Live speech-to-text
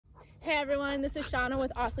Hey everyone, this is Shauna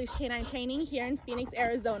with Off Leash Canine Training here in Phoenix,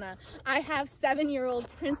 Arizona. I have 7-year-old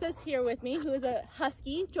Princess here with me, who is a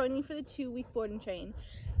Husky, joining me for the 2-week board and train.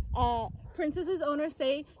 Princess's owners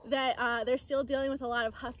say that they're still dealing with a lot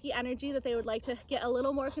of Husky energy that they would like to get a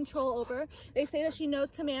little more control over. They say that she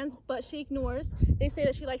knows commands, but she ignores. They say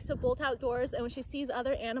that she likes to bolt outdoors, and when she sees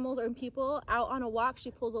other animals or people out on a walk,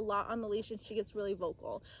 she pulls a lot on the leash and she gets really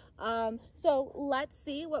vocal. So let's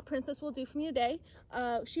see what Princess will do for me today.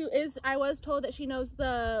 I was told that she knows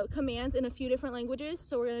the commands in a few different languages,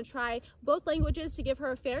 so we're going to try both languages to give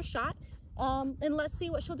her a fair shot. And let's see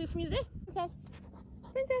what she'll do for me today. Princess.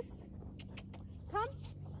 Princess, come.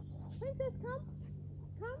 Princess, come.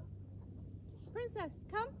 Come. Princess,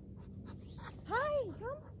 come. Hi,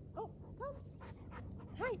 come. Oh, come.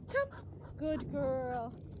 Hi, come. Good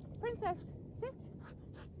girl. Princess, sit.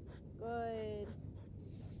 Good.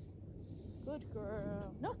 Good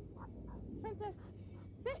girl. No. Princess,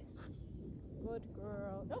 sit. Good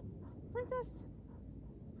girl. No. Princess.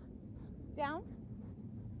 Down.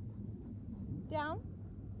 Down.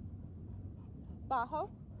 Bajo,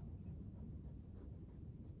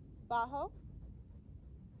 bajo,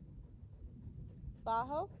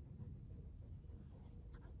 bajo.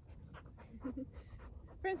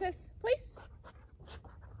 Princess, place,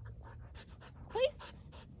 place.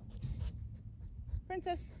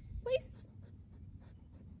 Princess, place.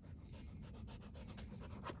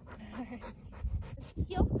 All right.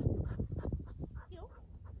 Heel, heel,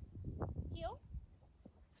 heel,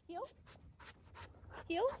 heel,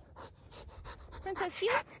 heel. Princess, heel,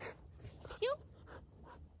 heel,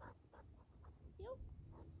 heel,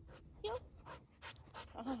 heel.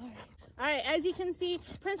 All right, as you can see,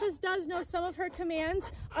 Princess does know some of her commands,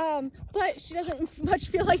 but she doesn't much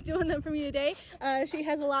feel like doing them for me today. She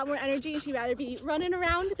has a lot more energy and she'd rather be running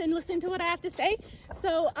around than listening to what I have to say.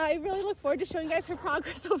 So I really look forward to showing you guys her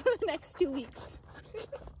progress over the next 2 weeks.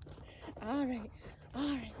 All right, all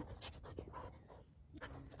right.